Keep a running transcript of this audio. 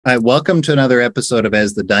Hi, welcome to another episode of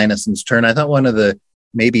As the Dinosaurs Turn. I thought one of the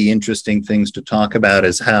maybe interesting things to talk about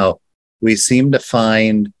is how we seem to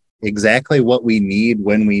find exactly what we need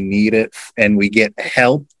when we need it, and we get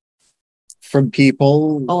help from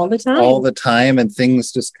people all the time, and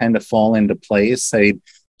things just kind of fall into place.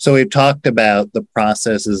 So we talked about the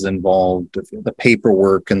processes involved, the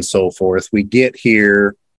paperwork and so forth. We get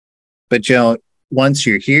here, but once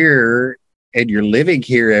you're here and you're living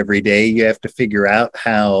here every day, you have to figure out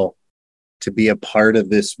how to be a part of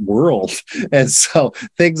this world. And so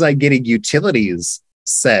things like getting utilities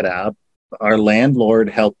set up, our landlord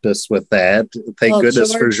helped us with that. Thank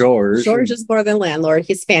goodness for George. George is more than landlord.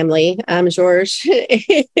 He's family. George,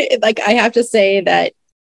 like I have to say that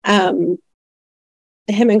him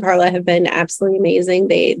and Carla have been absolutely amazing.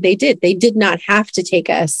 They did not have to take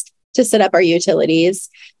us to set up our utilities,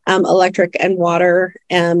 electric and water.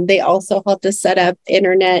 They also helped us set up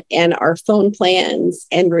internet and our phone plans,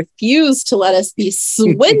 and refused to let us be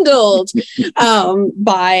swindled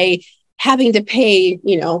by having to pay,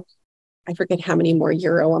 I forget how many more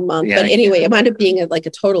euro a month, but anyway, it wound up being like a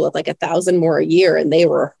total of like 1,000 more a year. And they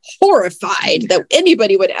were horrified that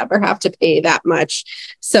anybody would ever have to pay that much.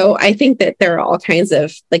 So I think that there are all kinds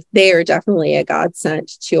of, like, they are definitely a godsend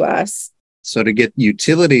to us. So to get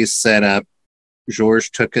utilities set up, George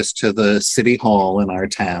took us to the city hall in our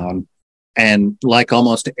town. And like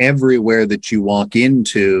almost everywhere that you walk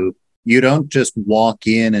into, you don't just walk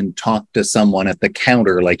in and talk to someone at the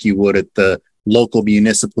counter like you would at the local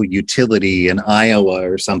municipal utility in Iowa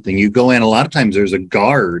or something. You go in, a lot of times there's a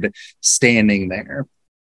guard standing there,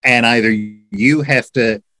 and either you have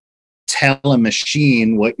to tell a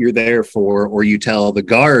machine what you're there for, or you tell the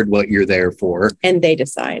guard what you're there for. And they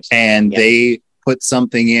decide. And they put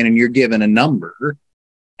something in, and you're given a number,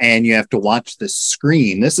 and you have to watch the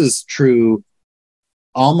screen. This is true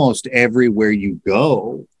almost everywhere you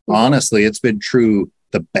go. Honestly, it's been true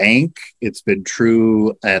the bank. It's been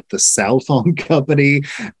true at the cell phone company.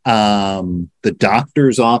 The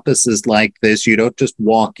doctor's office is like this. You don't just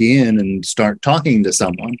walk in and start talking to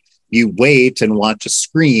someone. You wait and watch a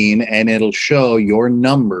screen, and it'll show your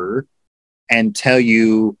number and tell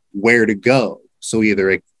you where to go. So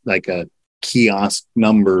either like a kiosk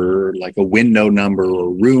number, like a window number or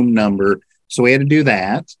room number. So we had to do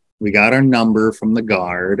that. We got our number from the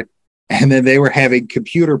guard, and then they were having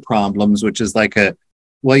computer problems, which is like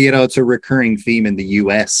it's a recurring theme in the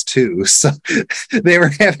US too. So they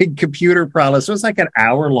were having computer problems. So it was like an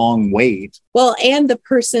hour-long wait. Well, and the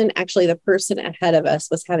person ahead of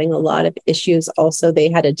us was having a lot of issues also.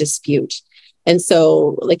 They had a dispute. And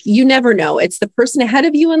so, like, you never know. It's the person ahead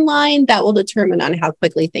of you in line that will determine on how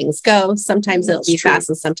quickly things go. Sometimes it'll be fast,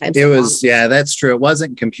 and sometimes it was, that's true. It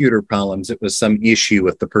wasn't computer problems. It was some issue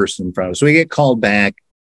with the person in front of us. So we get called back,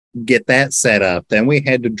 get that set up. Then we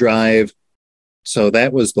had to drive. So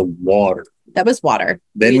that was the water. That was water.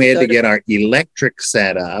 Then we had to get our electric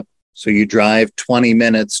set up. So you drive 20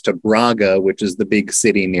 minutes to Braga, which is the big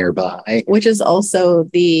city nearby. Which is also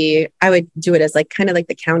I would do it as like kind of like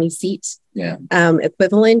the county seat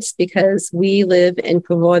equivalent, because we live in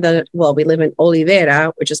we live in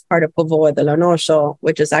Oliveira, which is part of Povoa de Lonoso,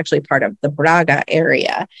 which is actually part of the Braga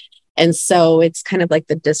area. And so it's kind of like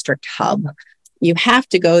the district hub. You have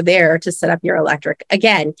to go there to set up your electric.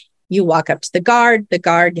 Again, you walk up to the guard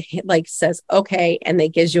like says, okay. And they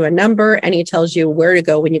gives you a number, and he tells you where to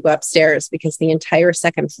go when you go upstairs, because the entire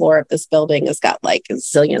second floor of this building has got like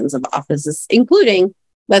zillions of offices, including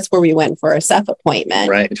that's where we went for a Seth appointment.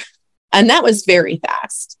 Right. And that was very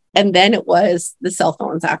fast. And then it was the cell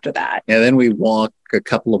phones after that. Yeah. Then we walk a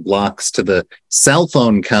couple of blocks to the cell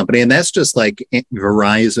phone company, and that's just like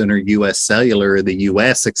Verizon or US Cellular in the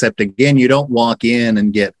US, except again, you don't walk in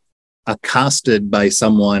and get accosted by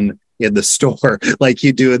someone in the store like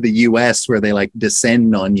you do in the US, where they like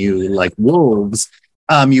descend on you like wolves.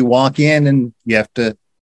 You walk in and you have to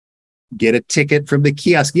get a ticket from the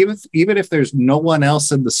kiosk, even if there's no one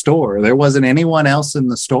else in the store. There wasn't anyone else in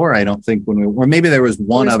the store, I don't think, or maybe there was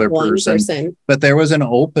one other person, but there was an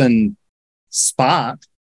open spot.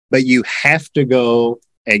 But you have to go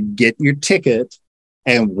and get your ticket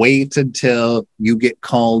and wait until you get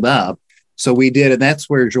called up. So we did, and that's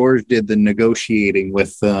where George did the negotiating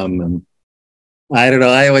with them. And I don't know,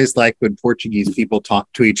 I always like when Portuguese people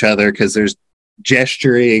talk to each other, because there's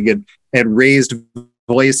gesturing and raised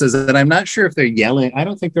voices, and I'm not sure if they're yelling. I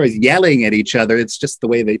don't think they're yelling at each other. It's just the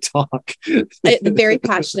way they talk. Very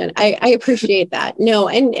passionate. I appreciate that. No,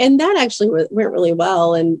 and that actually went really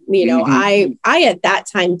well. And I at that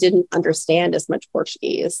time didn't understand as much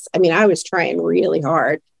Portuguese. I mean, I was trying really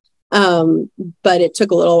hard. But it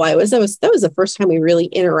took a little while. That was the first time we really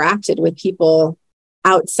interacted with people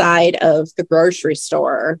outside of the grocery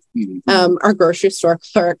store. Mm-hmm. Our grocery store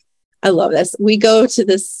clerk, I love this. We go to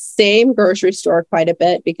the same grocery store quite a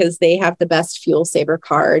bit because they have the best fuel saver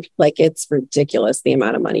card. Like, it's ridiculous the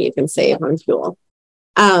amount of money you can save on fuel.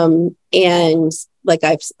 And like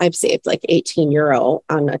I've saved like 18 euro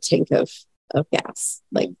on a tank of gas,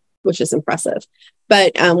 like, which is impressive.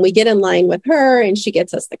 But we get in line with her and she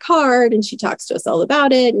gets us the card and she talks to us all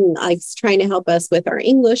about it. And Ike's trying to help us with our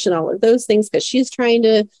English and all of those things because she's trying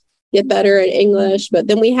to get better at English. But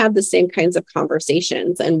then we have the same kinds of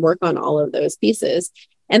conversations and work on all of those pieces.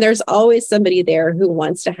 And there's always somebody there who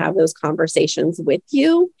wants to have those conversations with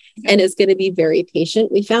you and is going to be very patient.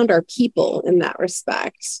 We found our people in that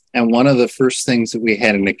respect. And one of the first things that we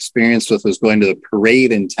had an experience with was going to the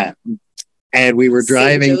parade in town. And we were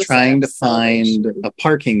driving, trying to find a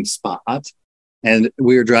parking spot. And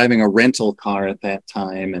we were driving a rental car at that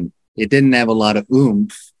time, and it didn't have a lot of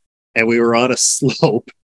oomph. And we were on a slope.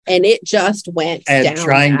 And it just went and down.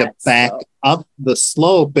 Trying to back up the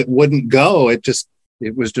slope, it wouldn't go. It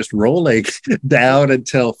was just rolling down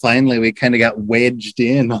until finally we kind of got wedged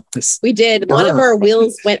in on this. We did. Berm. One of our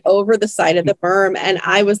wheels went over the side of the berm. And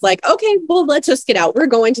I was like, okay, well, let's just get out. We're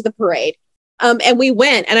going to the parade. And we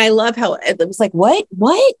went, and I love how it was like, what?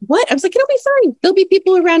 I was like, it'll be fine. There'll be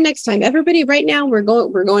people around next time. Everybody right now, we're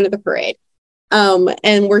going to the parade.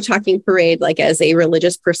 And we're talking parade like as a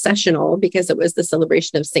religious processional because it was the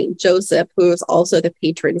celebration of Saint Joseph, who is also the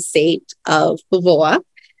patron saint of Póvoa.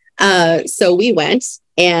 So we went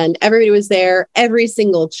and everybody was there. Every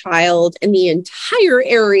single child in the entire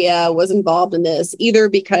area was involved in this, either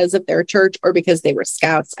because of their church or because they were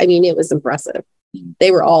scouts. I mean, it was impressive.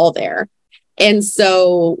 They were all there. And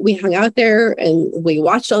so we hung out there and we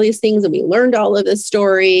watched all these things and we learned all of the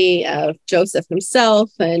story of Joseph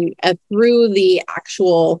himself and through the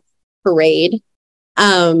actual parade.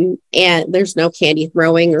 And there's no candy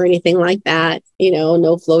throwing or anything like that,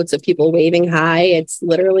 no floats of people waving high. It's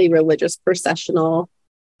literally religious processional.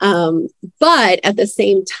 But at the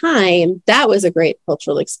same time, that was a great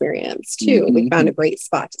cultural experience too. Mm-hmm. We found a great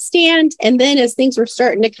spot to stand. And then as things were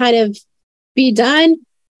starting to kind of be done,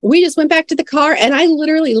 we just went back to the car and I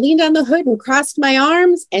literally leaned on the hood and crossed my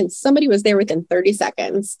arms and somebody was there within 30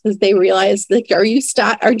 seconds because they realized, like, are you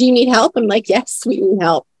stopped or do you need help? I'm like, yes, we need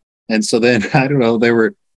help. And so then, I don't know, there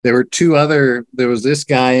were there was this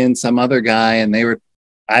guy and some other guy and they were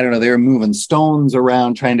moving stones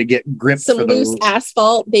around trying to get grip. Some loose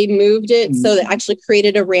asphalt. They moved it. So they actually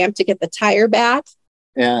created a ramp to get the tire back.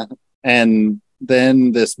 Yeah. And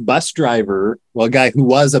then this bus driver, a guy who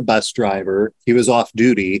was a bus driver, he was off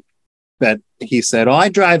duty, but he said, I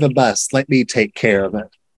drive a bus. Let me take care of it.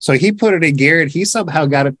 So he put it in gear and he somehow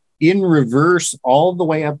got it in reverse all the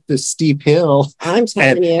way up this steep hill. I'm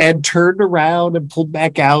telling you. And turned around and pulled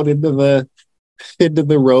back out into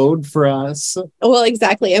the road for us. Well,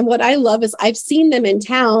 exactly. And what I love is I've seen them in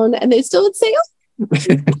town and they still would say,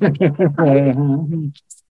 oh.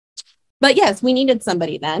 But yes, we needed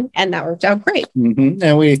somebody then, and that worked out great. Mm-hmm.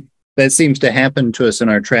 And that seems to happen to us in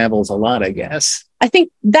our travels a lot, I guess. I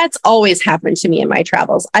think that's always happened to me in my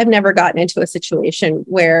travels. I've never gotten into a situation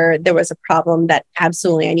where there was a problem that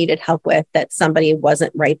absolutely I needed help with, that somebody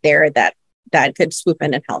wasn't right there that could swoop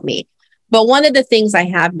in and help me. But one of the things I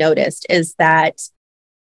have noticed is that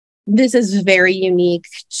this is very unique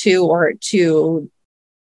to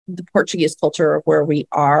the Portuguese culture of where we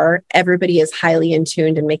are. Everybody is highly in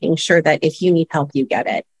tuned and making sure that if you need help, you get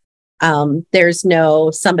it. There's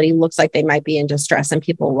no somebody looks like they might be in distress and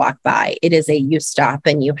people walk by. It is you stop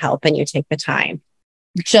and you help and you take the time.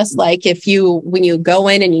 Just like when you go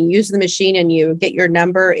in and you use the machine and you get your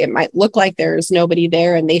number, it might look like there's nobody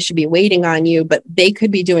there and they should be waiting on you, but they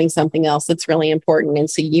could be doing something else that's really important. And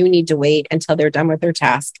so you need to wait until they're done with their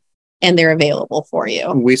task and they're available for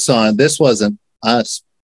you. We saw, this wasn't us.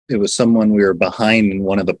 It was someone we were behind in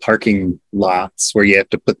one of the parking lots where you have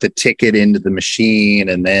to put the ticket into the machine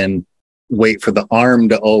and then wait for the arm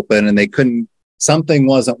to open, and something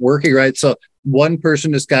wasn't working right. So one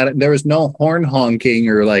person just got it. There was no horn honking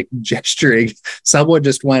or like gesturing. Someone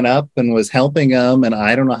just went up and was helping them. And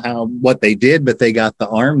I don't know what they did, but they got the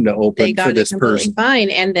arm to open for this person. Fine.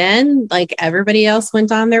 And then like everybody else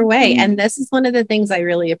went on their way. Mm-hmm. And this is one of the things I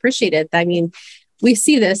really appreciated. I mean, we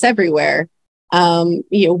see this everywhere.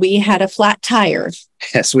 We had a flat tire.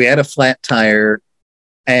 Yes, we had a flat tire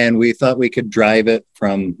and we thought we could drive it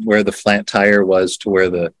from where the flat tire was to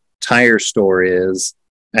where the tire store is.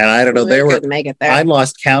 And I don't know, I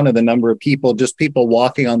lost count of the number of people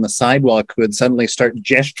walking on the sidewalk who would suddenly start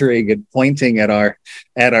gesturing and pointing at our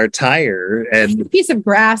tire. And a piece of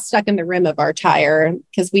grass stuck in the rim of our tire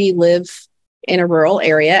because we live in a rural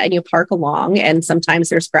area and you park along and sometimes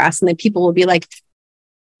there's grass and then people will be like,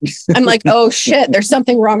 I'm like, oh shit, there's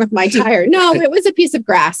something wrong with my tire. No, it was a piece of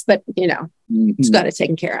grass, but it's got it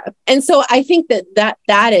taken care of. And so I think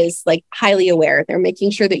that is like highly aware. They're making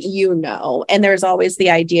sure that and there's always the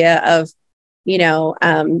idea of,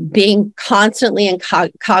 being constantly and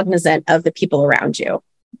cognizant of the people around you,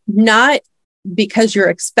 not because you're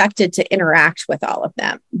expected to interact with all of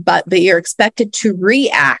them, but you're expected to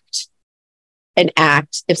react and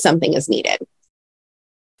act if something is needed.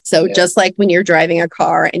 So just like when you're driving a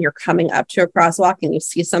car and you're coming up to a crosswalk and you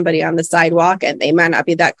see somebody on the sidewalk and they might not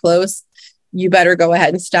be that close, you better go ahead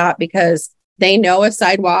and stop because they know a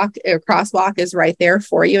sidewalk or crosswalk is right there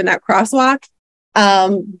for you in that crosswalk.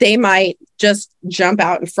 They might just jump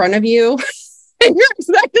out in front of you and you're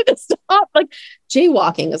expected to stop. Like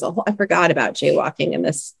jaywalking is I forgot about jaywalking in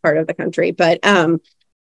this part of the country, but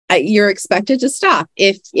you're expected to stop.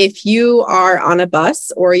 If you are on a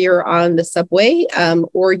bus or you're on the subway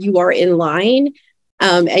or you are in line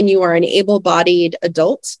and you are an able-bodied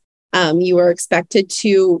adult, you are expected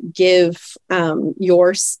to give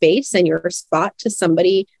your space and your spot to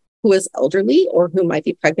somebody who is elderly or who might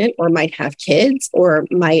be pregnant or might have kids or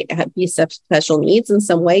might be special needs in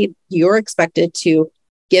some way. You're expected to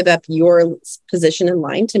give up your position in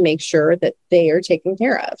line to make sure that they are taken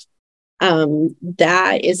care of.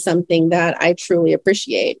 That is something that I truly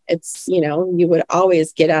appreciate. It's, you would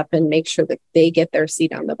always get up and make sure that they get their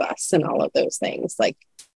seat on the bus and all of those things. Like,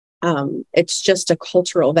 it's just a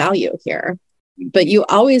cultural value here, but you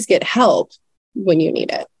always get help when you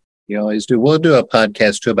need it. You always do. We'll do a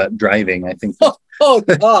podcast too about driving. I think. Oh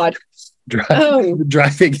God.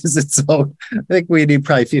 Driving is its own. I think we need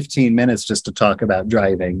probably 15 minutes just to talk about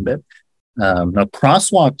driving, but now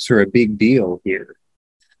crosswalks are a big deal here.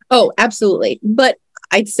 Oh, absolutely. But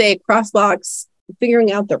I'd say crosswalks,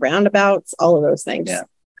 figuring out the roundabouts, all of those things. Yeah.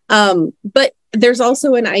 But there's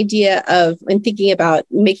also an idea of, and thinking about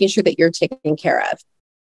making sure that you're taken care of.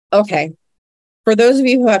 Okay. For those of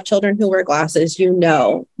you who have children who wear glasses, you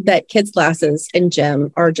know that kids' glasses and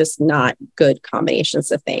gym are just not good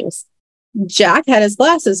combinations of things. Jack had his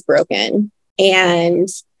glasses broken and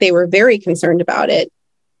they were very concerned about it.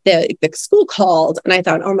 The school called and I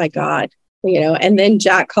thought, oh my God. And then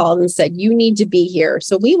Jack called and said, you need to be here.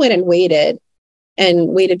 So we went and waited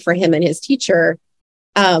for him and his teacher.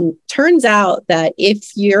 Turns out that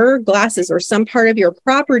if your glasses or some part of your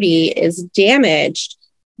property is damaged,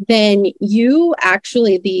 then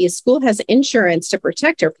the school has insurance to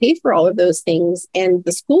protect or pay for all of those things. And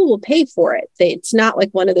the school will pay for it. It's not like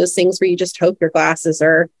one of those things where you just hope your glasses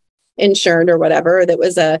are insured or whatever. That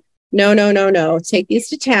was no. Take these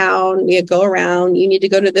to town. We go around. You need to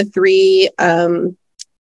go to the 3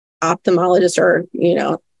 ophthalmologists or,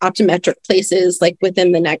 optometric places like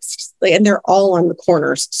within the next, and they're all on the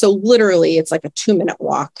corners. So literally it's like a 2-minute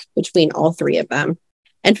walk between all 3 of them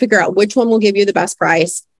and figure out which one will give you the best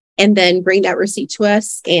price and then bring that receipt to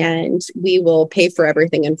us and we will pay for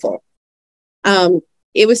everything in full.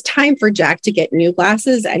 It was time for Jack to get new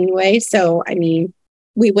glasses anyway. So,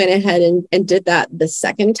 we went ahead and did that the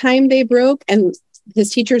second time they broke, and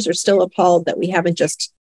his teachers are still appalled that we haven't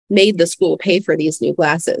just made the school pay for these new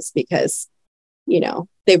glasses because,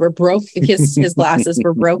 they were broke. His glasses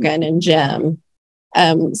were broken in gym.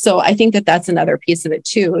 So I think that that's another piece of it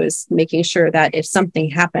too, is making sure that if something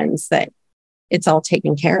happens, that it's all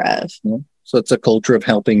taken care of. Yeah. So it's a culture of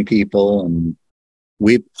helping people, and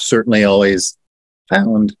we've certainly always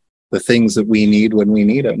found the things that we need when we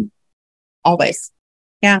need them. Always.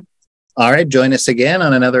 Yeah. All right. Join us again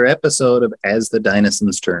on another episode of As the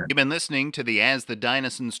Dinosaurs Turn. You've been listening to the As the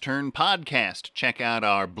Dinosaurs Turn podcast. Check out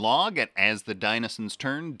our blog at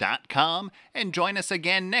asthedinosaurs.com and join us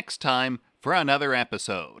again next time for another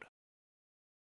episode.